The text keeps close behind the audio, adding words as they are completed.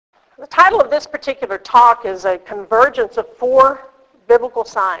The title of this particular talk is a convergence of 4 biblical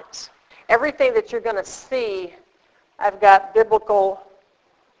signs. Everything that you're going to see, I've got biblical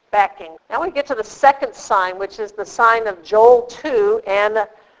backing. Now we get to the second sign, which is the sign of Joel 2 and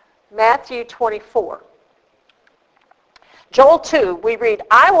Matthew 24. Joel 2, we read,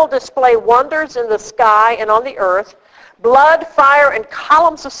 "I will display wonders in the sky and on the earth, blood, fire, and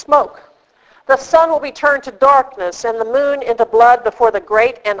columns of smoke. The sun will be turned to darkness and the moon into blood before the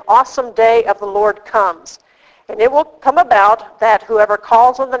great and awesome day of the Lord comes. And it will come about that whoever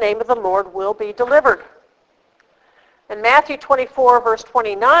calls on the name of the Lord will be delivered." In Matthew 24, verse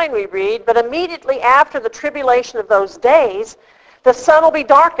 29, we read, "But immediately after the tribulation of those days, the sun will be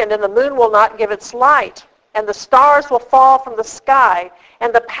darkened and the moon will not give its light, and the stars will fall from the sky,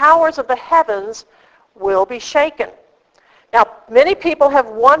 and the powers of the heavens will be shaken." Now, many people have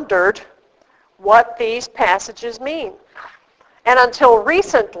wondered what these passages mean. And until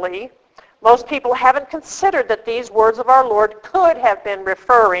recently, most people haven't considered that these words of our Lord could have been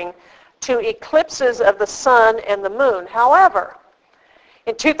referring to eclipses of the sun and the moon. However,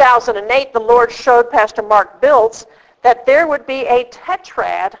 in 2008, the Lord showed Pastor Mark Biltz that there would be a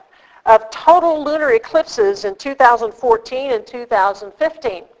tetrad of total lunar eclipses in 2014 and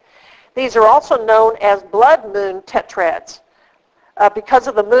 2015. These are also known as blood moon tetrads because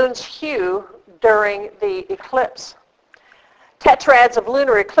of the moon's hue during the eclipse. Tetrads of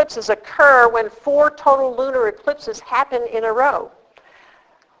lunar eclipses occur when 4 total lunar eclipses happen in a row.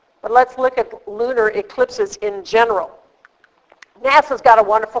 But let's look at lunar eclipses in general. NASA's got a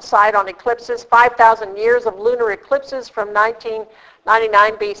wonderful site on eclipses, 5,000 years of lunar eclipses from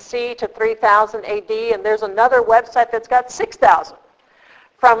 1999 BC to 3000 AD, and there's another website that's got 6,000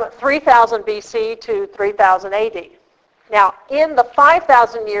 from 3000 BC to 3000 AD. Now, in the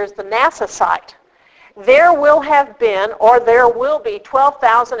 5,000 years, the NASA site, there will have been, or there will be,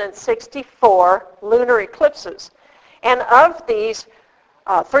 12,064 lunar eclipses. And of these,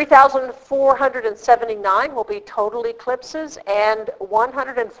 3,479 will be total eclipses, and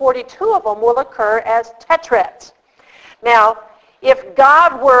 142 of them will occur as tetrads. Now, if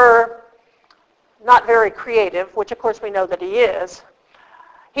God were not very creative, which of course we know that he is,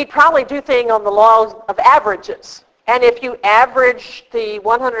 he'd probably do things on the laws of averages. And if you average the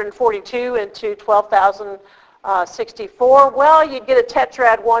 142 into 12,064, well, you'd get a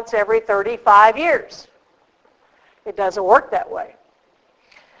tetrad once every 35 years. It doesn't work that way.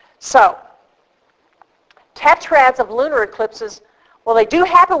 So, tetrads of lunar eclipses, well, they do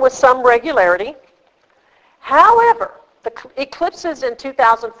happen with some regularity. However, the eclipses in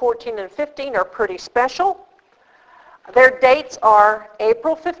 2014 and 15 are pretty special. Their dates are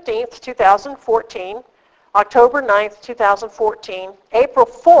April 15th, 2014, October 9th, 2014, April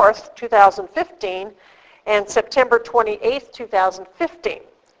 4th, 2015, and September 28th, 2015.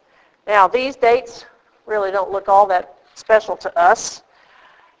 Now, these dates really don't look all that special to us.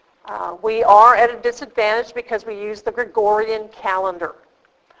 We are at a disadvantage because we use the Gregorian calendar.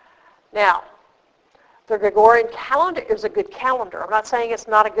 Now, the Gregorian calendar is a good calendar. I'm not saying it's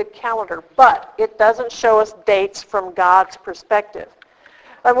not a good calendar, but it doesn't show us dates from God's perspective.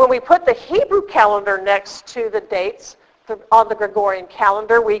 And when we put the Hebrew calendar next to the dates on the Gregorian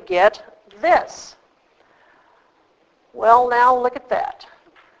calendar, we get this. Well, now look at that.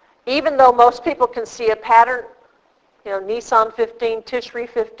 Even though most people can see a pattern, Nisan 15, Tishri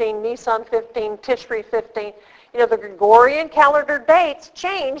 15, Nisan 15, Tishri 15, the Gregorian calendar dates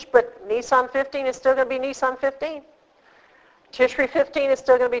change, but Nisan 15 is still going to be Nisan 15. Tishri 15 is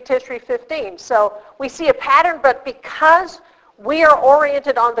still going to be Tishri 15. So we see a pattern, but because we are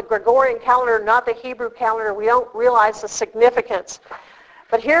oriented on the Gregorian calendar, not the Hebrew calendar, we don't realize the significance.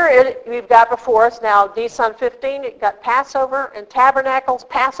 But here we've got before us now Nisan 15, you've got Passover and Tabernacles,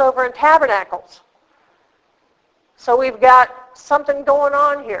 Passover and Tabernacles. So we've got something going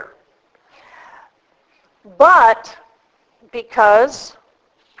on here. But because,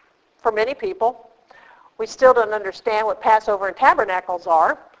 for many people, we still don't understand what Passover and Tabernacles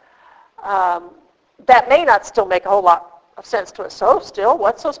are, that may not still make a whole lot of sense to us. So still,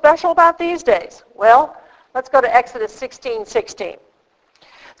 what's so special about these days? Well, let's go to Exodus 16:16.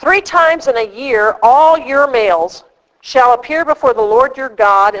 "3 times in a year all your males shall appear before the Lord your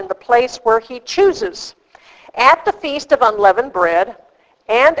God in the place where he chooses, at the feast of unleavened bread,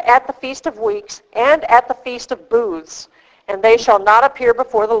 and at the feast of weeks, and at the feast of booths, and they shall not appear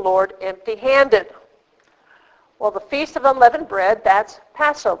before the Lord empty-handed." Well, the feast of unleavened bread, that's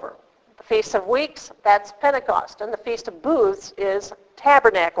Passover. The Feast of Weeks, that's Pentecost. And the Feast of Booths is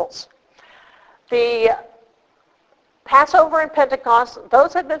Tabernacles. The Passover and Pentecost,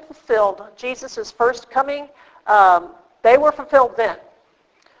 those had been fulfilled. Jesus' first coming, they were fulfilled then.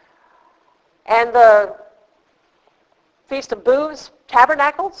 And the Feast of Booths,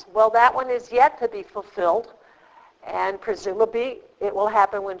 Tabernacles, well, that one is yet to be fulfilled. And presumably it will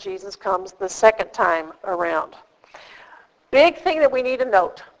happen when Jesus comes the second time around. Big thing that we need to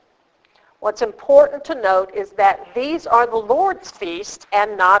note. What's important to note is that these are the Lord's feasts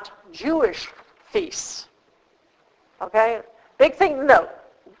and not Jewish feasts. Okay? Big thing to note.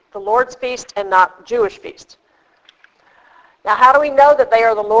 The Lord's feast and not Jewish feast. Now, how do we know that they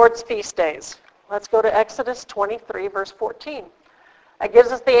are the Lord's feast days? Let's go to Exodus 23, verse 14. That gives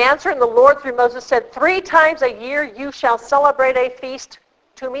us the answer. And the Lord through Moses said, 3 times a year you shall celebrate a feast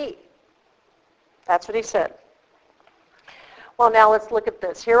to me. That's what he said. Well, now let's look at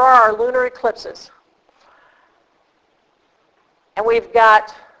this. Here are our lunar eclipses. And we've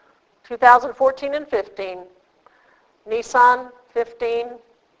got 2014 and 15, Nisan 15,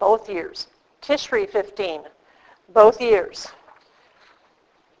 both years. Tishri 15, both years.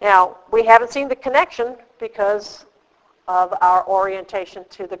 Now, we haven't seen the connection because of our orientation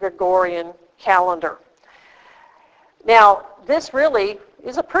to the Gregorian calendar. Now, this really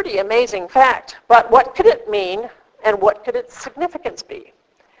is a pretty amazing fact, but what could it mean and what could its significance be?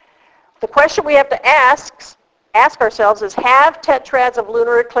 The question we have to ask ourselves is, have tetrads of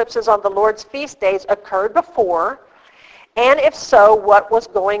lunar eclipses on the Lord's feast days occurred before? And if so, what was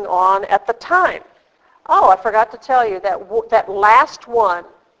going on at the time? Oh, I forgot to tell you that last one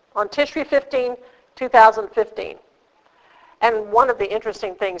on Tishri 15, 2015. And one of the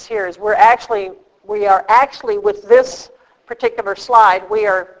interesting things here is we are actually with this particular slide, we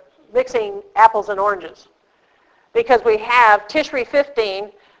are mixing apples and oranges. Because we have Tishri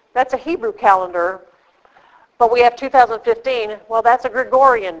 15, that's a Hebrew calendar, but we have 2015, well, that's a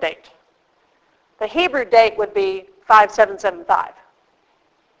Gregorian date. The Hebrew date would be 5775.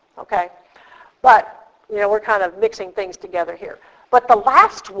 Okay? But, we're kind of mixing things together here. But the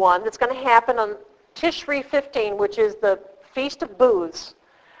last one that's going to happen on Tishri 15, which is the Feast of Booths,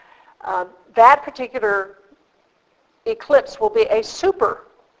 that particular eclipse will be a super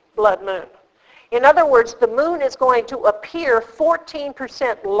blood moon. In other words, the moon is going to appear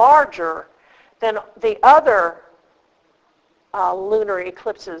 14% larger than the other lunar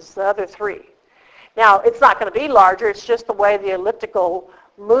eclipses, the other 3. Now, it's not going to be larger. It's just the way the elliptical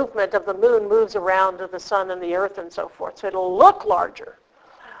movement of the moon moves around the sun and the earth and so forth. So it'll look larger,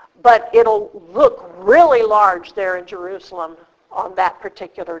 but it'll look really large there in Jerusalem on that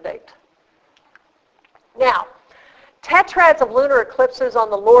particular date. Now, tetrads of lunar eclipses on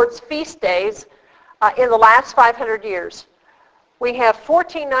the Lord's feast days in the last 500 years. We have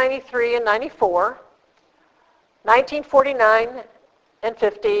 1493 and 94, 1949 and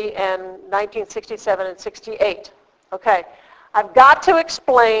 50, and 1967 and 68. Okay, I've got to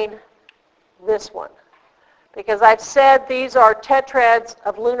explain this one because I've said these are tetrads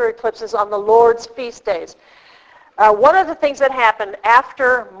of lunar eclipses on the Lord's feast days. One of the things that happened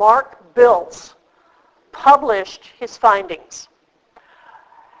after Mark Biltz published his findings,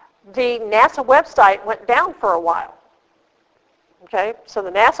 the NASA website went down for a while. Okay, so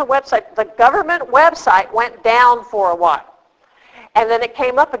the NASA website, the government website went down for a while. And then it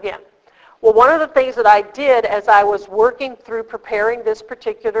came up again. Well, one of the things that I did as I was working through preparing this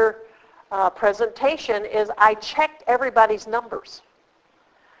particular presentation is I checked everybody's numbers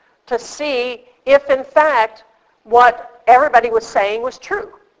to see if, in fact, what everybody was saying was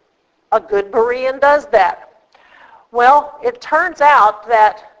true. A good Berean does that. Well, it turns out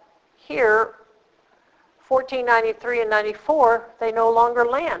that here, 1493 and 94, they no longer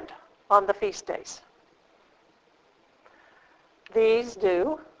land on the feast days. These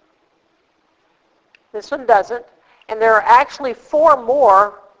do. This one doesn't. And there are actually 4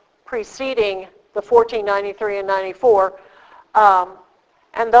 more preceding the 1493 and 94,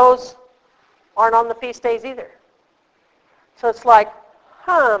 and those aren't on the feast days either. So it's like,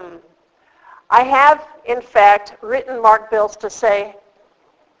 I have, in fact, written Mark Biltz to say,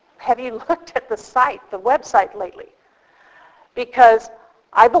 have you looked at the site, the website lately? Because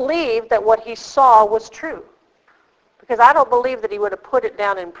I believe that what he saw was true. Because I don't believe that he would have put it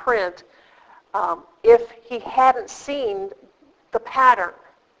down in print if he hadn't seen the pattern.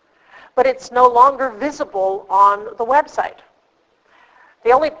 But it's no longer visible on the website.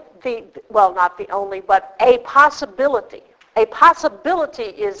 Well, not the only, but a possibility. A possibility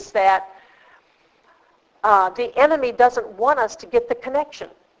is that the enemy doesn't want us to get the connection.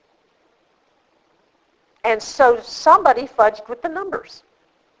 And so somebody fudged with the numbers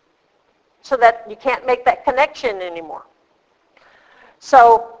so that you can't make that connection anymore.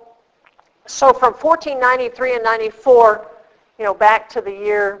 So from 1493 and 94, back to the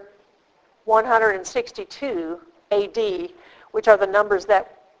year 162 AD, which are the numbers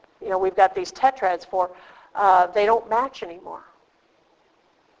that we've got these tetrads for, they don't match anymore.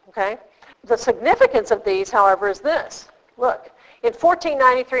 Okay? The significance of these, however, is this. Look, in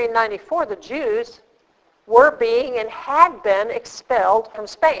 1493 and 94, the Jews were being and had been expelled from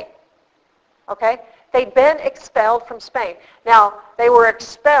Spain. Okay? They'd been expelled from Spain. Now, they were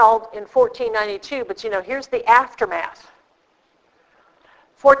expelled in 1492, but here's the aftermath.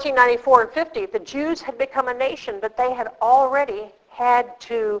 1494 and 50, the Jews had become a nation, but they had already had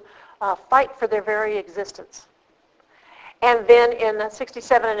to fight for their very existence. And then in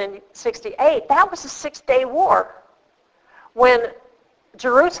 67 and 68, that was a 6-day war when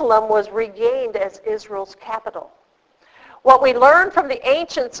Jerusalem was regained as Israel's capital. What we learn from the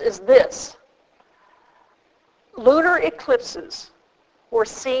ancients is this. Lunar eclipses were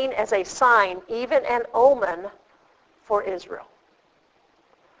seen as a sign, even an omen, for Israel.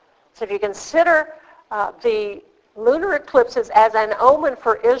 So if you consider the lunar eclipses as an omen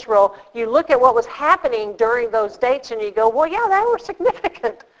for Israel, you look at what was happening during those dates and you go, well, yeah, they were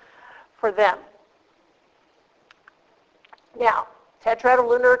significant for them. Now, Tetrad of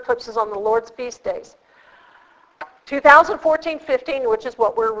Lunar Eclipses on the Lord's feast days. 2014-15, which is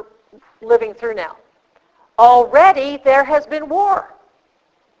what we're living through now. Already there has been war.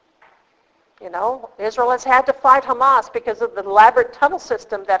 Israel has had to fight Hamas because of the elaborate tunnel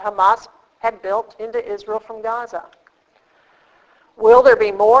system that Hamas had built into Israel from Gaza. Will there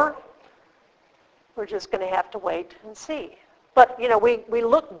be more? We're just going to have to wait and see. But, we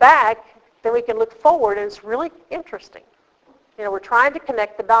look back, then we can look forward, and it's really interesting. We're trying to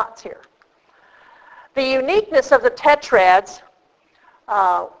connect the dots here. The uniqueness of the tetrads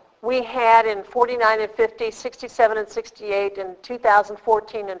we had in 49 and 50, 67 and 68, and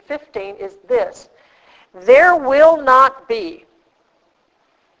 2014 and 15 is this. There will not be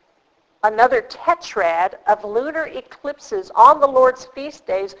another tetrad of lunar eclipses on the Lord's feast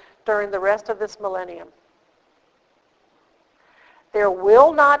days during the rest of this millennium. There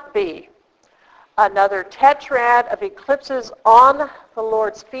will not be another tetrad of eclipses on the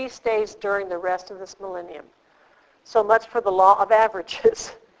Lord's feast days during the rest of this millennium. So much for the law of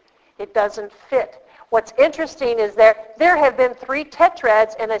averages. It doesn't fit. What's interesting is that there have been 3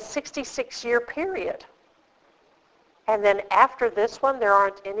 tetrads in a 66-year period. And then after this one, there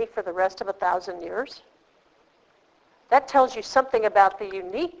aren't any for the rest of 1,000 years. That tells you something about the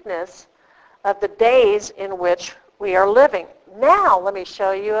uniqueness of the days in which we are living. Now, let me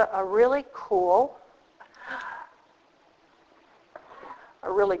show you a really cool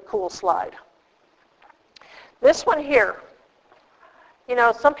slide. This one here,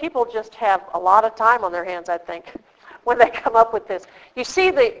 some people just have a lot of time on their hands, I think, when they come up with this. You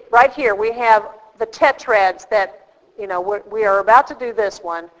see right here, we have the tetrads that, we are about to do this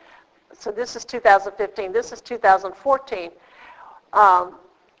one. So this is 2015. This is 2014.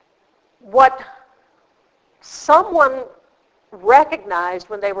 What someone recognized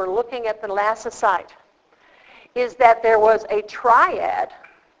when they were looking at the Lhasa site is that there was a triad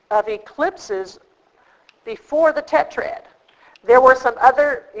of eclipses before the tetrad. There were some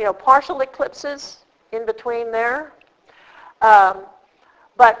other, partial eclipses in between there.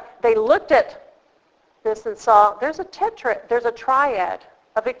 But they looked at this and saw there's a triad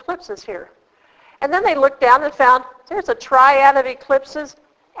of eclipses here. And then they looked down and found there's a triad of eclipses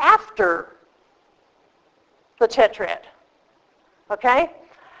after the tetrad. Okay?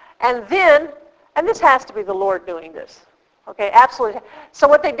 And this has to be the Lord doing this. Okay, absolutely. So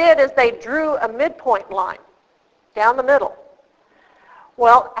what they did is they drew a midpoint line down the middle.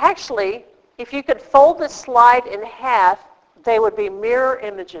 Well, actually, if you could fold this slide in half, they would be mirror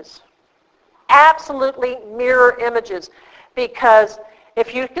images. Absolutely mirror images. Because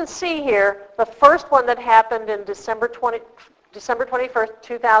if you can see here, the first one that happened in December 21st,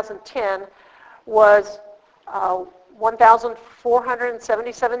 2010 was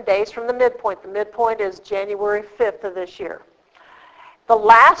 1,477 days from the midpoint. The midpoint is January 5th of this year. The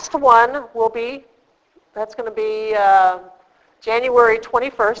last one that's going to be January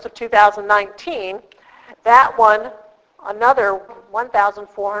 21st of 2019. That one, another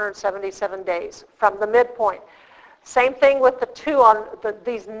 1,477 days from the midpoint. Same thing with the two on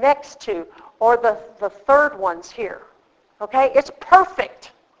these next two, or the third ones here. Okay, it's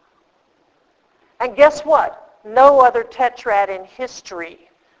perfect. And guess what? No other tetrad in history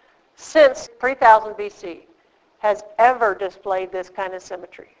since 3000 BC has ever displayed this kind of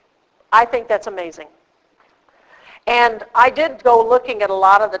symmetry. I think that's amazing. And I did go looking at a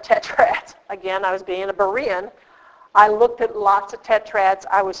lot of the tetrads. Again, I was being a Berean. I looked at lots of tetrads.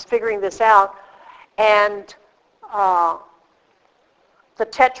 I was figuring this out. And the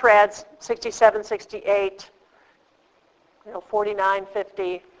tetrads, 67, 68, 49,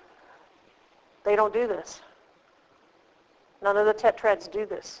 50, They don't do this. None of the tetrads do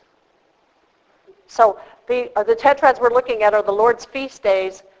this. So the tetrads we're looking at are the Lord's feast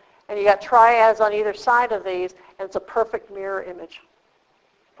days, and you got triads on either side of these, and it's a perfect mirror image.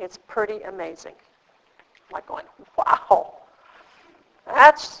 It's pretty amazing. I'm like going, wow.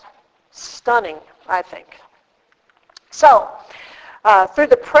 That's stunning, I think. So, through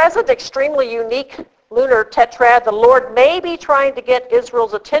the present extremely unique lunar tetrad, the Lord may be trying to get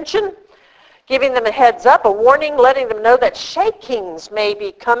Israel's attention, giving them a heads up, a warning, letting them know that shakings may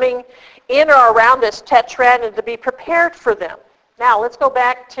be coming in or around this tetrad and to be prepared for them. Now, let's go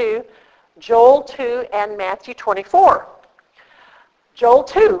back to Joel 2 and Matthew 24. Joel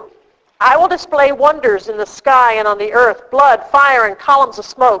 2. I will display wonders in the sky and on the earth, blood, fire, and columns of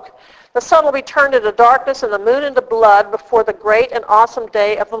smoke. The sun will be turned into darkness and the moon into blood before the great and awesome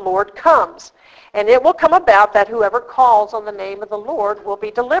day of the Lord comes. And it will come about that whoever calls on the name of the Lord will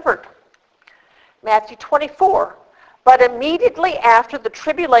be delivered. Matthew 24. But immediately after the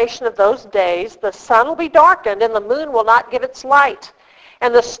tribulation of those days, the sun will be darkened and the moon will not give its light.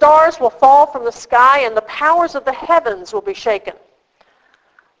 And the stars will fall from the sky and the powers of the heavens will be shaken.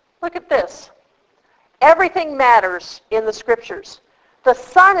 Look at this. Everything matters in the scriptures. The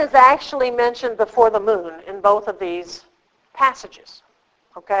sun is actually mentioned before the moon in both of these passages.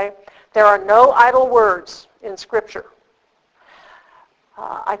 Okay? There are no idle words in scripture.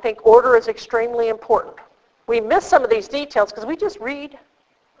 I think order is extremely important. We miss some of these details because we just read,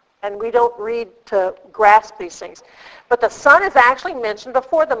 and we don't read to grasp these things. But the sun is actually mentioned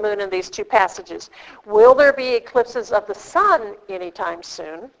before the moon in these two passages. Will there be eclipses of the sun anytime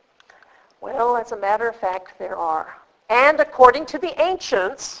soon? Well, as a matter of fact, there are. And according to the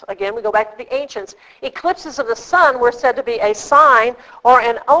ancients, again, we go back to the ancients, eclipses of the sun were said to be a sign or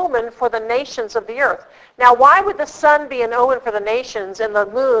an omen for the nations of the earth. Now, why would the sun be an omen for the nations and the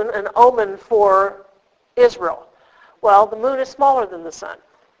moon an omen for Israel? Well, the moon is smaller than the sun.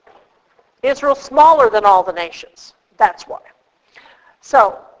 Israel's smaller than all the nations. That's why.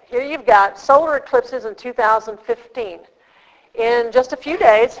 So, here you've got solar eclipses in 2015. In just a few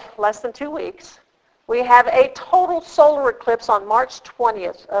days, less than 2 weeks, we have a total solar eclipse on March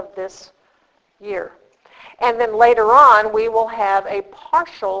 20th of this year. And then later on, we will have a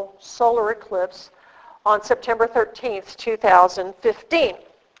partial solar eclipse on September 13th, 2015.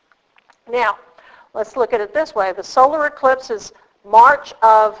 Now, let's look at it this way. The solar eclipse is March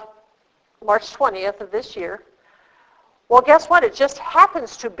 20th of this year. Well, guess what? It just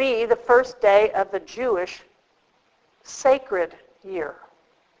happens to be the first day of the Jewish sacred year.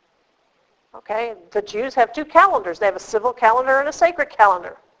 Okay? The Jews have two calendars. They have a civil calendar and a sacred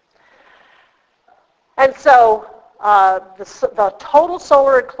calendar. And so the total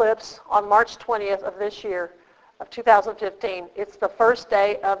solar eclipse on March 20th of this year, of 2015, it's the first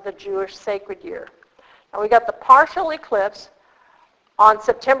day of the Jewish sacred year. Now we got the partial eclipse on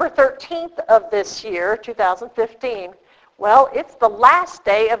September 13th of this year, 2015. Well, it's the last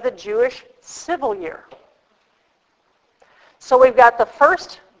day of the Jewish civil year. So we've got the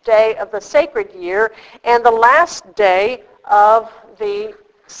first day of the sacred year and the last day of the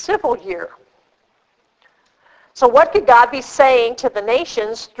civil year. So what could God be saying to the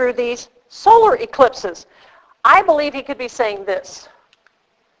nations through these solar eclipses? I believe he could be saying this.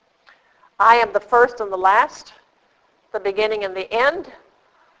 I am the first and the last, the beginning and the end.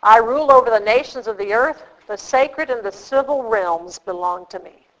 I rule over the nations of the earth. The sacred and the civil realms belong to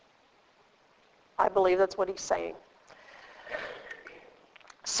me. I believe that's what he's saying.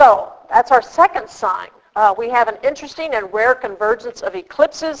 So, that's our second sign. We have an interesting and rare convergence of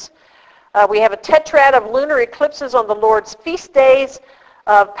eclipses. We have a tetrad of lunar eclipses on the Lord's feast days,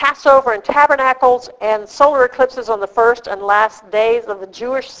 Passover and Tabernacles, and solar eclipses on the first and last days of the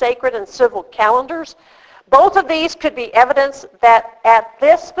Jewish sacred and civil calendars. Both of these could be evidence that at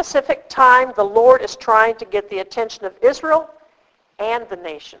this specific time the Lord is trying to get the attention of Israel and the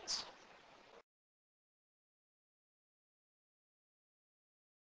nations.